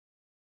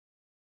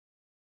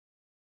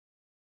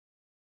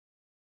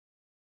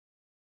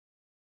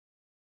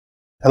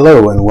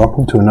Hello and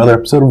welcome to another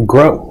episode of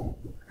Grow.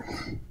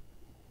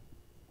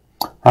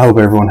 I hope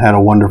everyone had a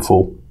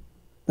wonderful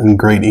and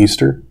great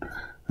Easter.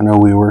 I know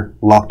we were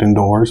locked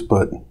indoors,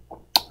 but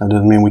that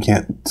doesn't mean we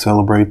can't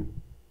celebrate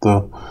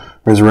the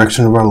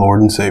resurrection of our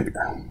Lord and Savior.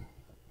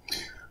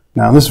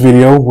 Now in this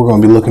video, we're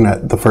going to be looking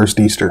at the first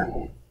Easter.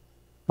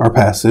 Our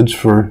passage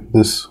for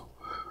this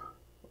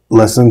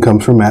lesson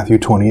comes from Matthew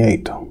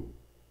 28.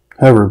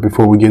 However,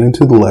 before we get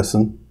into the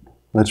lesson,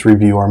 let's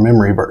review our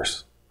memory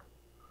verse.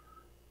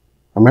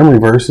 Our memory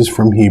verse is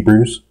from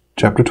Hebrews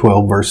chapter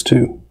 12, verse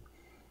 2,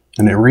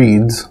 and it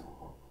reads,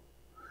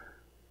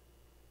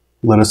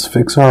 "Let us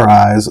fix our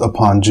eyes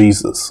upon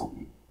Jesus,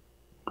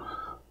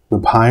 the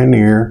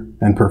pioneer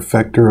and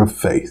perfecter of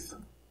faith."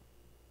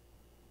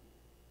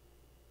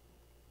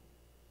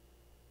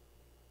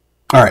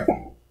 All right,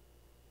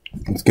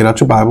 let's get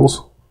out your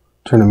Bibles.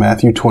 Turn to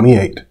Matthew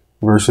 28,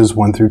 verses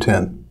 1 through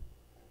 10.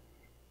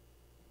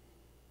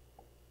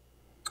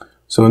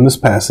 So in this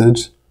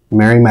passage,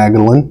 Mary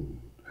Magdalene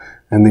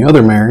and the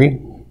other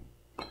Mary,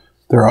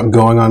 they're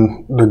going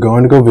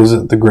to go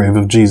visit the grave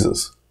of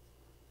Jesus.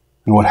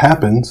 And what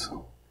happens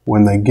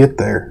when they get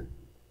there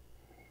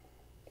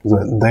is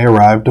that they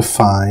arrive to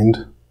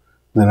find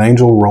that an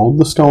angel rolled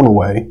the stone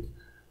away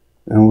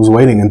and was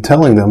waiting and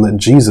telling them that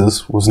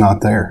Jesus was not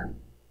there,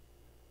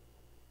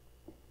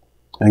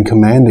 and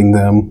commanding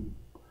them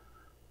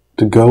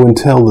to go and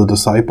tell the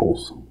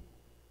disciples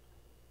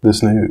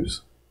this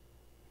news.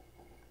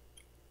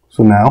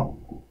 So now,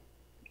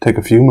 take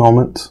a few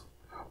moments,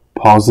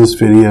 pause this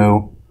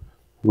video,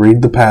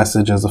 read the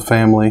passage as a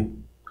family,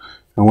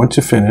 and once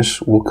you finish,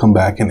 we'll come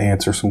back and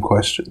answer some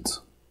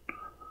questions.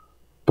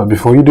 But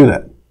before you do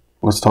that,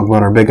 let's talk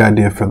about our big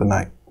idea for the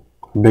night.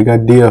 The big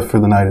idea for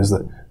the night is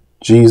that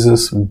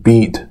Jesus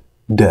beat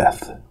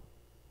death.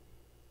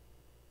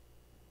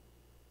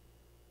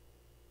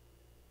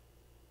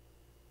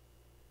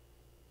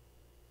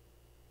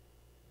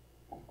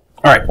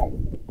 All right,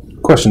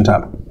 question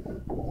time.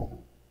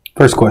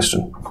 First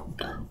question.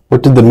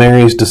 What did the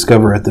Marys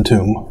discover at the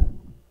tomb?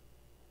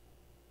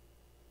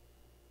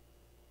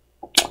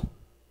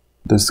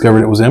 They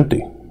discovered it was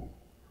empty.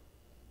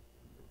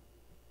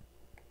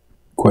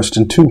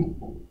 Question 2.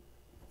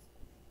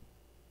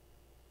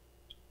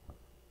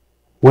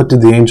 What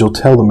did the angel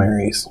tell the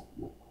Marys?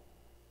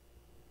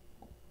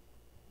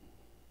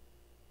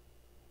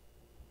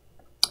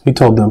 He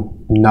told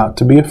them not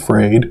to be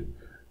afraid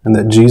and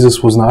that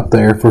Jesus was not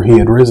there, for he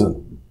had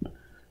risen.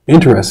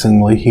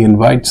 Interestingly, he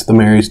invites the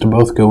Marys to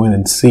both go in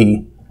and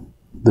see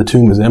the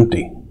tomb is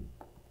empty.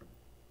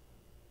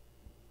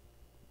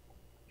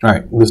 All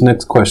right, this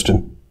next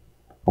question,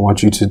 I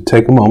want you to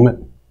take a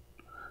moment,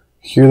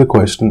 hear the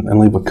question, and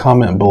leave a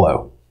comment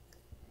below.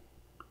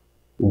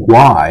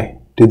 Why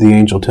did the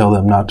angel tell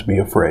them not to be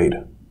afraid?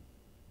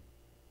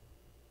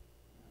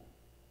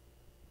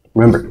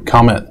 Remember,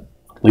 comment,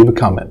 leave a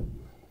comment.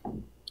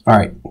 All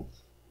right,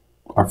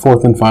 our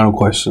fourth and final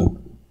question.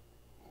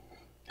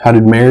 How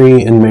did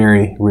Mary and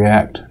Mary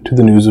react to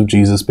the news of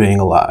Jesus being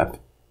alive?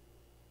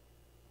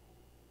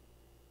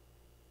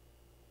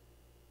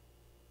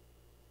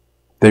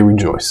 They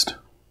rejoiced.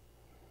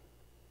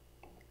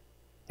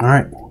 All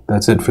right,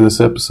 that's it for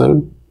this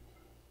episode.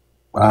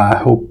 I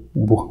hope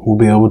we'll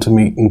be able to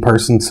meet in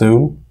person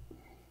soon.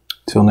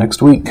 Till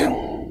next week.